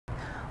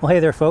Well, hey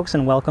there folks,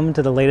 and welcome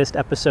to the latest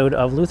episode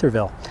of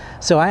Luthorville.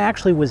 So I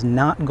actually was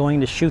not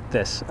going to shoot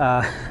this.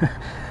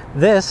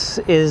 This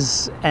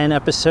is an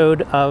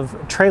episode of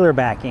trailer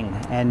backing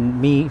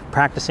and me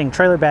practicing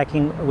trailer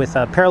backing with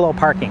parallel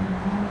parking.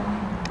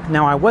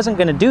 Now I wasn't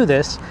going to do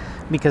this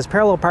because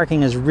parallel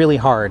parking is really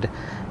hard.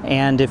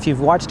 And if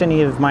you've watched any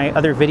of my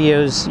other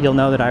videos, you'll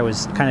know that I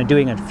was kind of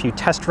doing a few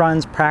test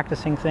runs,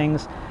 practicing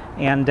things.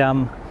 And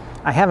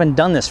I haven't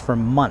done this for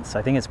months.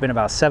 I think it's been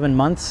about 7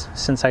 months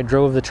since I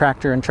drove the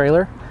tractor and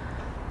trailer.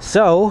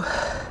 So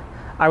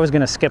I was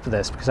gonna skip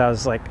this because I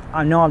was like,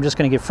 I know I'm just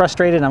gonna get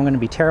frustrated and I'm gonna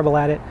be terrible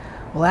at it.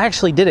 Well, I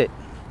actually did it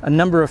a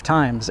number of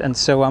times. And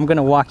so I'm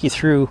gonna walk you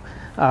through,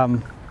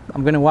 this. I'm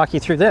gonna walk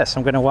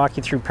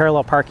you through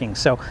parallel parking.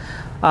 So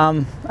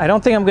I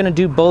don't think I'm gonna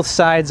do both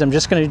sides. I'm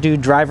just gonna do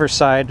driver's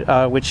side,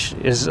 which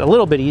is a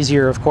little bit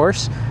easier, of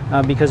course,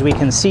 because we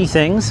can see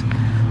things.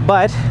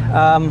 But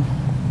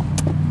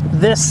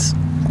this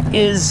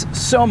is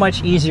so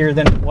much easier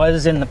than it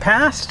was in the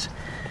past,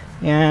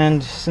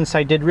 and since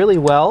I did really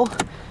well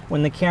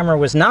when the camera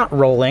was not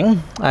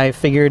rolling, I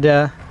figured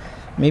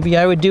maybe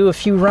I would do a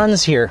few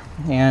runs here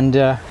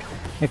and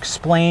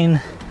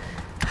explain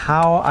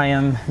how I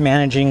am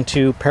managing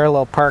to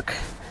parallel park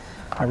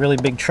a really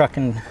big truck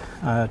and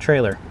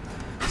trailer.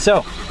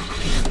 So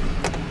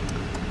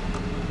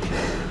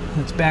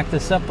let's back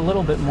this up a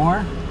little bit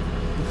more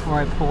before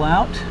I pull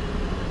out,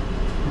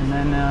 and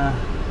then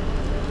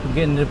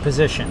get into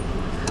position.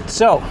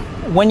 So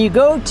when you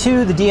go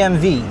to the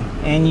DMV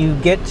and you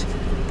get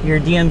your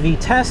DMV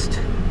test,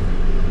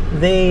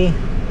 they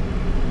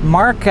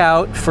mark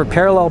out for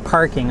parallel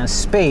parking a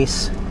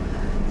space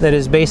that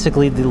is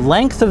basically the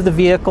length of the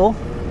vehicle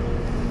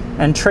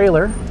and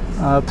trailer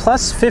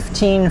plus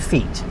 15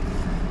 feet.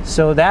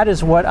 So that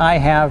is what I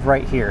have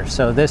right here.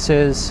 So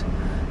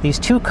these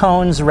two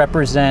cones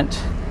represent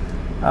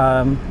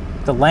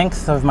the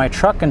length of my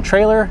truck and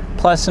trailer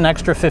plus an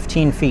extra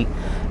 15 feet.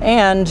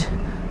 And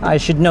I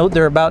should note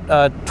they're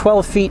about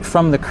 12 feet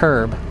from the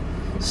curb.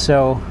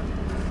 So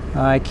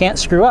I can't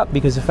screw up,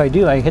 because if I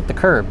do, I hit the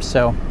curb.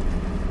 So, all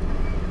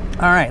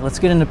right, let's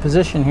get into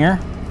position here.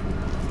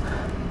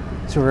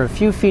 So we're a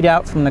few feet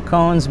out from the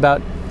cones,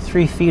 about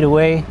 3 feet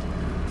away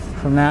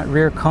from that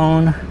rear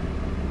cone.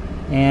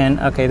 And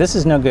okay, this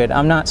is no good.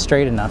 I'm not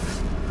straight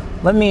enough.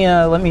 Let me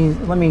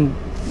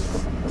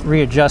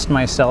readjust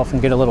myself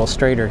and get a little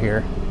straighter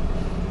here.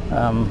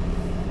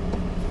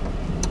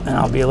 And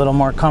I'll be a little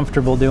more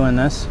comfortable doing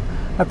this.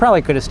 I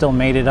probably could have still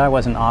made it. I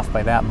wasn't off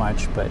by that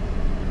much, but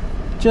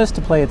just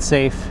to play it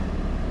safe.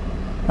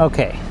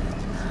 Okay.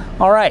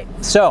 All right,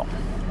 so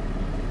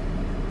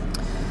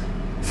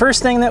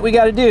first thing that we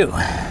got to do,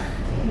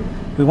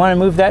 we want to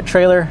move that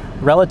trailer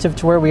relative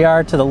to where we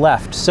are to the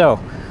left. So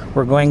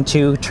we're going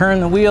to turn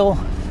the wheel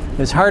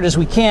as hard as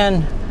we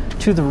can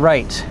to the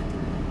right.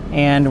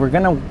 And we're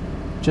going to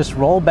just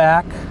roll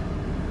back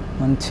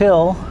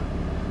until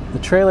the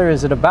trailer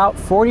is at about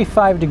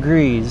 45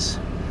 degrees,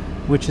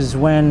 which is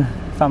when,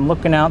 if I'm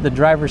looking out the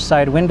driver's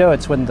side window,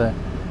 it's when the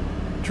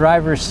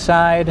driver's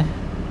side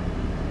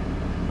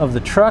of the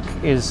truck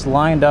is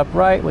lined up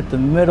right with the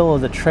middle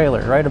of the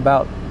trailer, right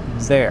about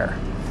there.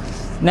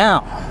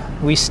 Now,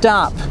 we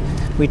stop,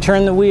 we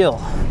turn the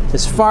wheel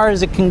as far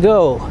as it can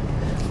go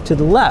to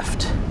the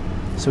left,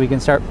 so we can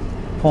start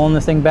pulling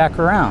the thing back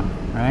around,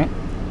 right?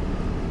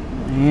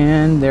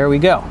 And there we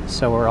go.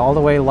 So we're all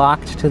the way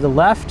locked to the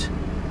left.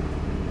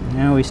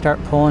 Now we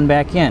start pulling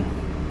back in.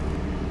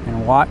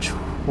 And watch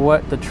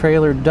what the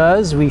trailer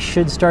does. We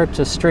should start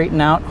to straighten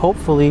out,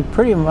 hopefully,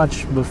 pretty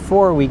much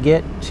before we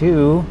get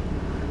to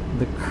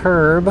the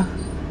curb.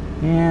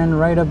 And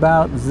right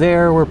about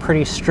there, we're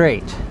pretty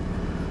straight.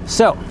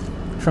 So,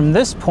 from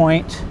this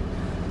point,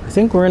 I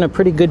think we're in a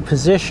pretty good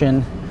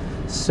position.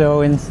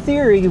 So in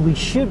theory, we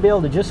should be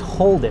able to just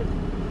hold it.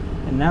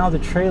 And now the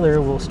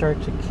trailer will start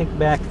to kick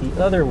back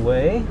the other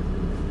way.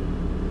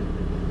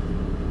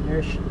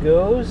 There she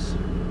goes.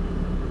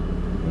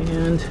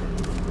 And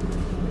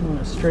I'm going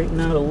to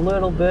straighten out a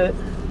little bit.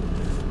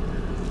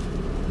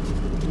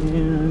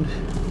 And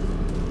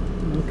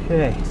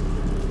okay.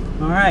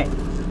 All right.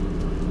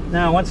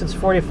 Now once it's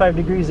 45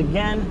 degrees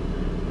again,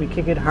 we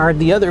kick it hard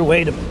the other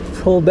way to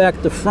pull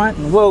back the front.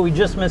 And whoa, we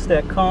just missed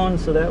that cone,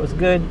 so that was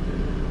good.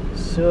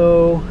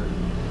 So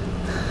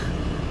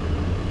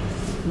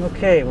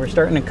okay, we're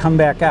starting to come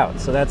back out,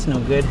 so that's no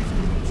good.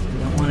 We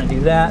don't want to do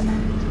that.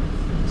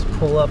 Let's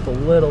pull up a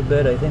little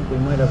bit. I think we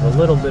might have a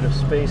little bit of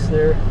space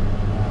there.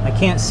 I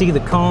can't see the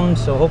cone,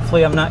 so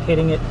hopefully I'm not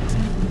hitting it.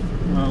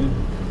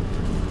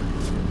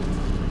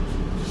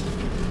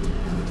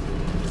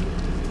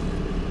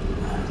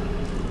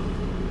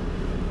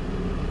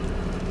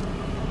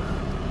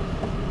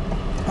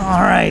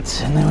 All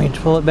right, and then we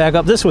pull it back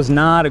up. This was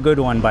not a good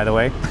one, by the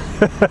way.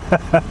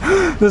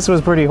 This was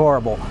pretty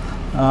horrible.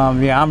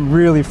 Yeah, I'm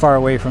really far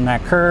away from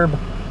that curb.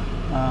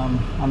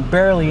 I'm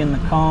barely in the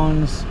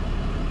cones,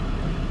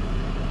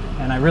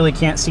 and I really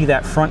can't see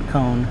that front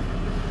cone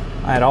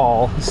at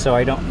all, so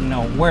I don't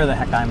know where the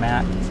heck I'm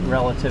at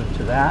relative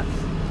to that.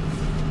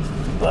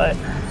 But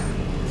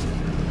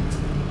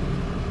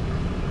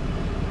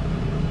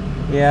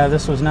Yeah,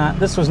 this was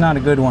not a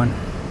good one.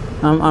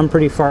 I'm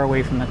pretty far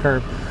away from the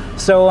curb.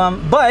 So,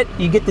 but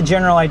you get the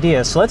general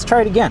idea. So let's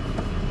try it again.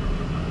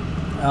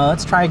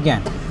 Let's try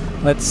again.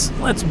 Let's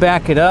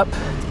back it up.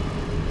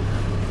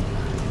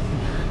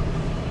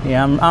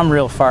 Yeah, I'm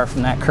real far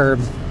from that curb,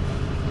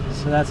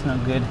 so that's no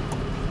good.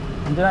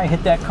 And did I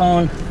hit that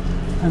cone?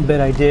 I bet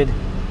I did.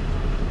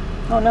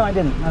 Oh no, I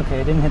didn't.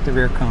 Okay, I didn't hit the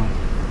rear cone.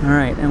 All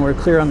right, and we're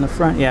clear on the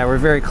front. Yeah, we're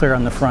very clear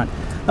on the front.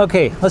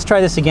 Okay, let's try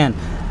this again.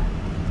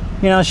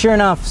 You know, sure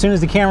enough, as soon as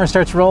the camera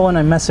starts rolling,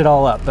 I mess it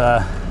all up.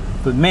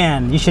 But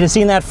man, you should have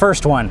seen that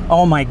first one.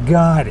 Oh my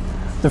God.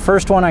 The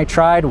first one I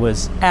tried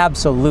was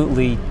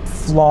absolutely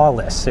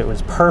flawless. It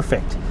was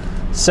perfect.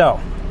 So,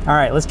 all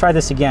right, let's try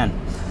this again.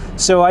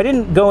 So I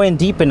didn't go in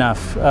deep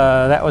enough.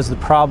 That was the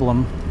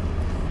problem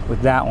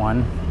with that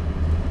one.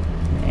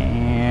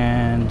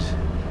 And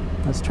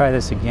let's try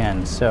this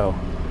again. So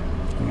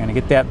we're gonna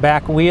get that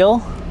back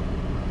wheel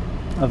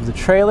of the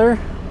trailer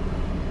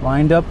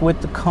lined up with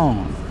the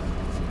cone.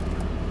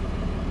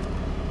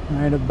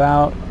 Right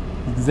about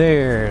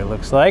there, it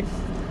looks like.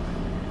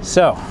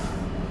 So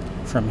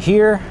from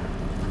here,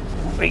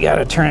 we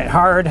gotta turn it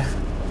hard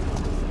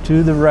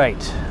to the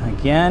right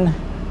again.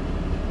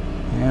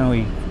 And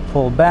we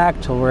pull back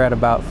till we're at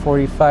about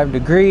 45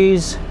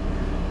 degrees,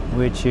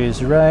 which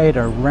is right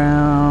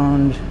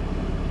around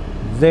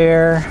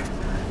there.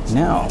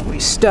 Now we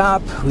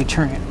stop, we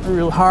turn it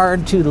real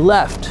hard to the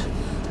left,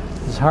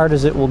 as hard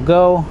as it will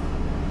go.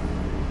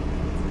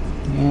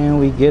 And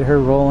we get her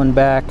rolling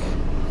back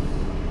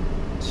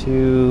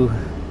to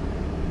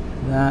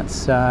that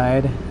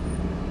side.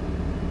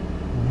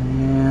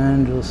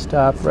 And we'll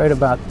stop right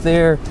about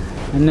there.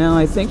 And now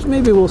I think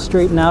maybe we'll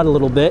straighten out a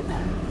little bit.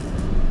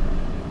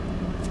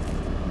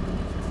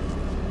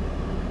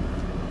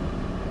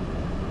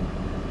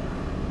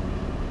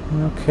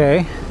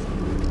 Okay.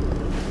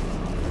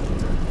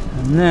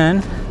 And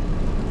then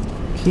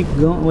keep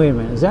going. Wait a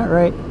minute, is that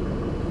right?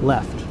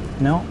 Left.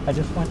 No, I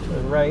just went to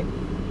the right.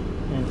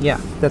 And yeah,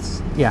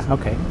 that's, yeah,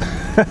 okay.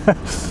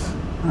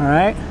 All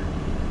right.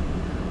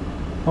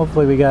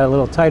 Hopefully we got a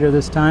little tighter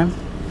this time.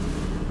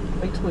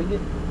 Wait till we get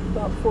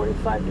about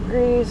 45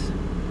 degrees.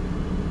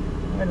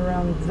 Right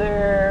around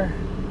there.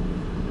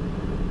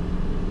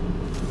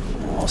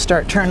 And we'll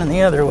start turning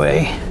the other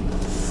way.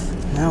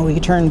 Now we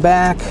turn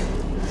back.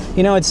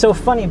 You know, it's so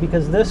funny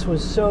because this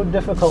was so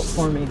difficult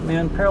for me,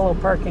 man. Parallel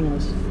parking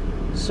was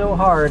so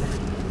hard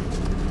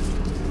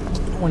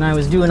when I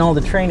was doing all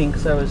the training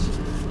because I was,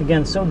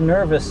 again, so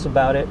nervous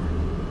about it.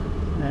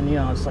 And, you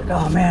know, it's like,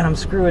 oh man, I'm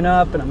screwing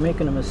up and I'm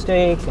making a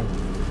mistake.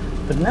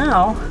 But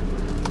now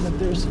that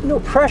there's no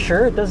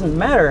pressure, it doesn't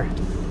matter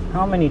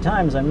how many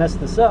times I mess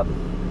this up.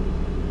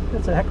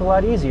 It's a heck of a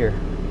lot easier.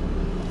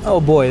 Oh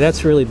boy,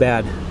 that's really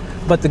bad.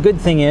 But the good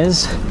thing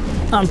is,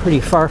 I'm pretty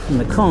far from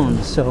the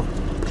cone, so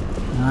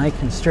I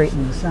can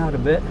straighten this out a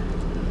bit.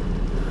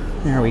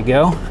 There we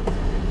go.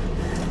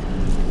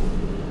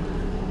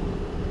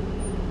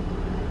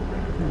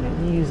 I'm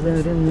gonna ease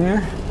that in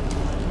there.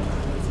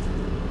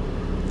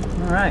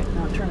 All right,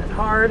 now turn it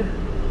hard.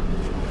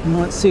 And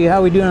let's see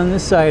how we doing on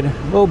this side.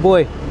 Oh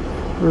boy,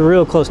 we're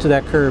real close to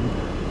that curb.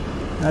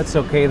 That's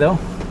okay though.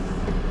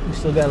 We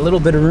still got a little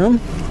bit of room.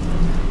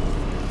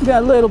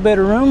 Got a little bit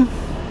of room.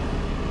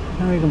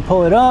 And we can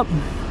pull it up.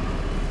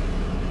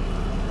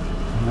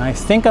 And I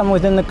think I'm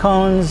within the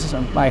cones,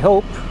 I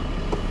hope.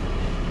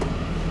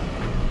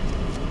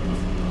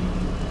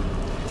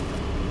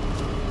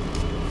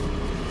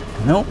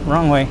 Nope,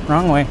 wrong way,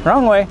 wrong way,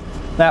 wrong way.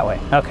 That way,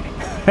 okay.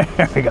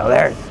 There we go,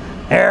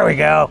 there we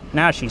go.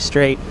 Now she's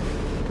straight.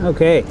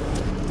 Okay,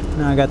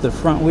 now I got the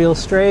front wheel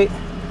straight.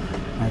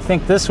 I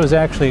think this was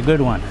actually a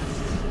good one.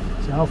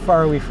 So how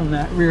far are we from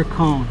that rear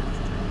cone?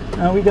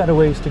 We got a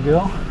ways to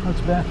go.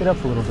 Let's back it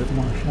up a little bit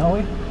more, shall we?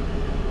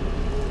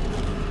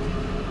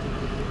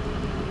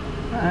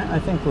 All right, I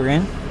think we're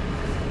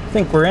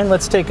in.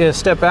 Let's take a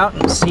step out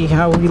and see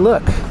how we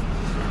look.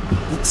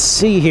 Let's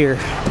see here.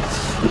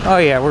 Oh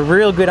yeah, we're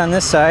real good on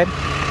this side.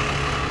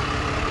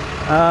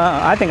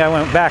 I think I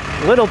went back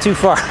a little too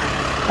far.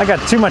 I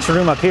got too much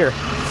room up here.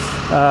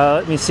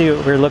 Let me see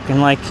what we're looking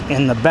like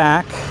in the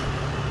back.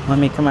 Let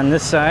me come on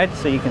this side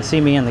so you can see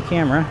me in the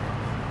camera.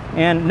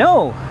 And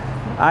no,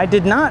 I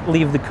did not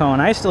leave the cone.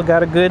 I still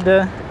got a good,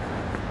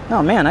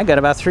 oh man, I got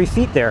about 3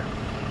 feet there.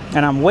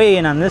 And I'm way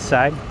in on this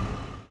side.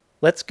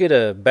 Let's get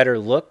a better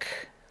look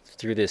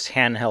through this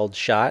handheld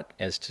shot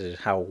as to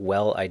how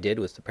well I did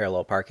with the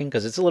parallel parking,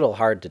 because it's a little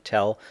hard to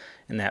tell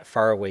in that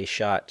faraway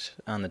shot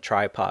on the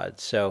tripod.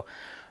 So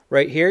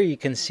right here you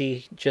can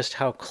see just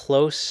how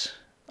close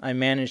I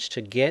managed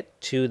to get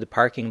to the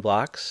parking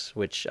blocks,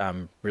 which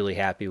I'm really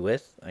happy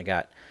with. I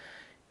got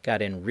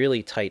in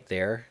really tight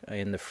there.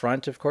 In the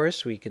front, of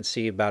course, we can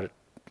see about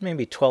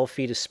maybe 12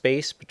 feet of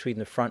space between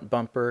the front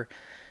bumper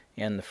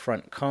and the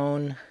front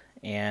cone.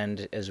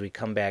 And as we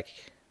come back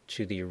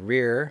to the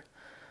rear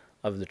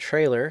of the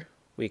trailer,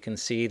 we can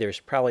see there's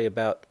probably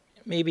about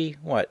maybe,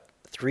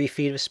 3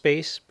 feet of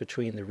space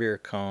between the rear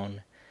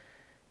cone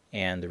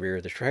and the rear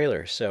of the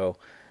trailer. So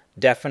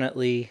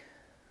definitely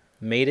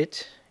made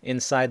it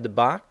inside the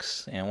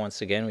box, and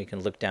once again we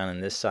can look down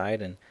on this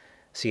side and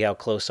see how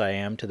close I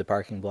am to the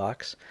parking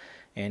blocks.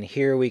 And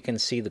here we can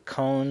see the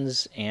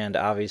cones, and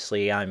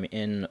obviously I'm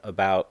in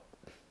about,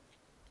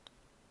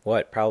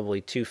 what,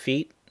 probably 2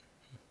 feet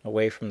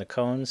away from the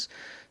cones.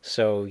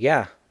 So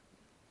yeah,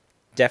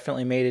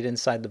 definitely made it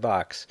inside the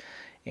box.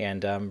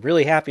 And I'm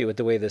really happy with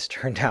the way this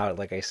turned out.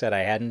 Like I said, I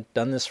hadn't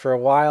done this for a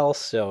while,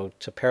 so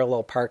to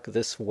parallel park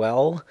this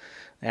well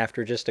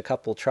after just a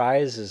couple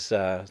tries is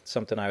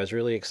something I was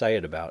really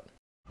excited about.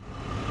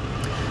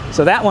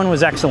 So that one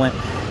was excellent.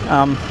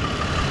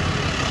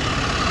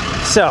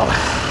 So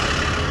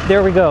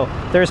there we go.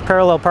 There's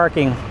parallel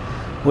parking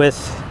with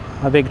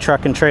a big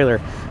truck and trailer.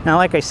 Now,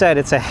 like I said,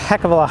 it's a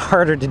heck of a lot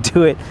harder to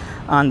do it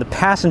on the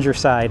passenger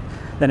side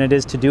than it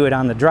is to do it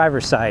on the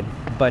driver's side.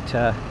 But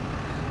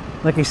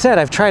like I said,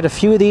 I've tried a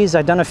few of these,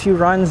 I've done a few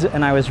runs,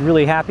 and I was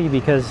really happy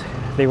because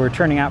they were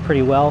turning out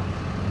pretty well.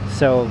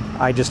 So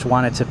I just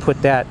wanted to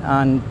put that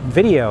on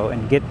video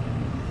and get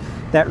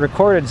that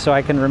recorded so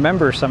I can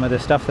remember some of the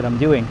stuff that I'm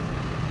doing.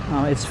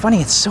 It's funny,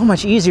 it's so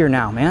much easier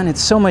now, man.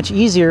 It's so much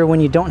easier when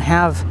you don't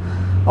have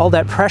all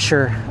that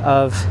pressure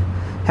of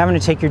having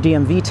to take your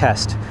DMV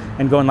test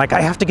and going like,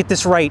 I have to get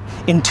this right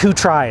in 2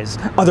 tries,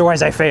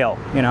 otherwise I fail.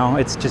 You know,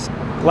 it's just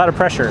a lot of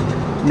pressure.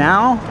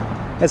 Now,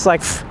 it's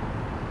like,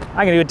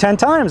 I can do it 10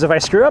 times. If I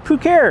screw up, who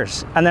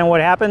cares? And then what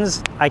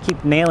happens? I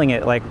keep nailing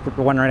it, like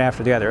one right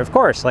after the other. Of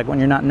course, like when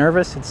you're not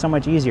nervous, it's so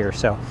much easier.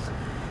 So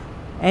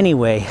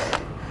anyway,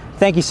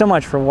 thank you so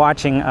much for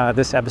watching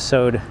this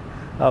episode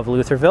of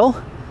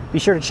Luthorville. Be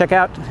sure to check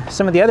out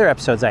some of the other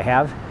episodes I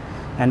have.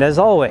 And as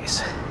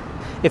always,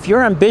 if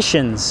your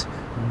ambitions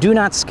do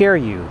not scare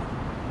you,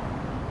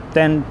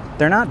 then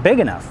they're not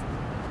big enough.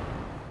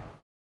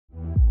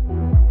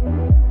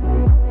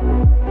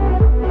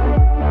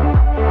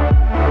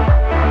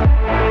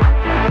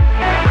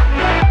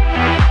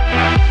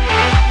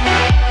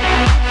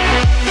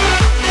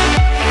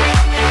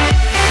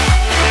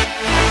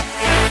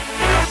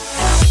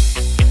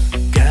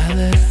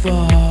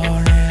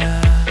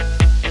 California,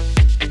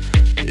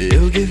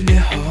 you give me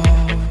heart.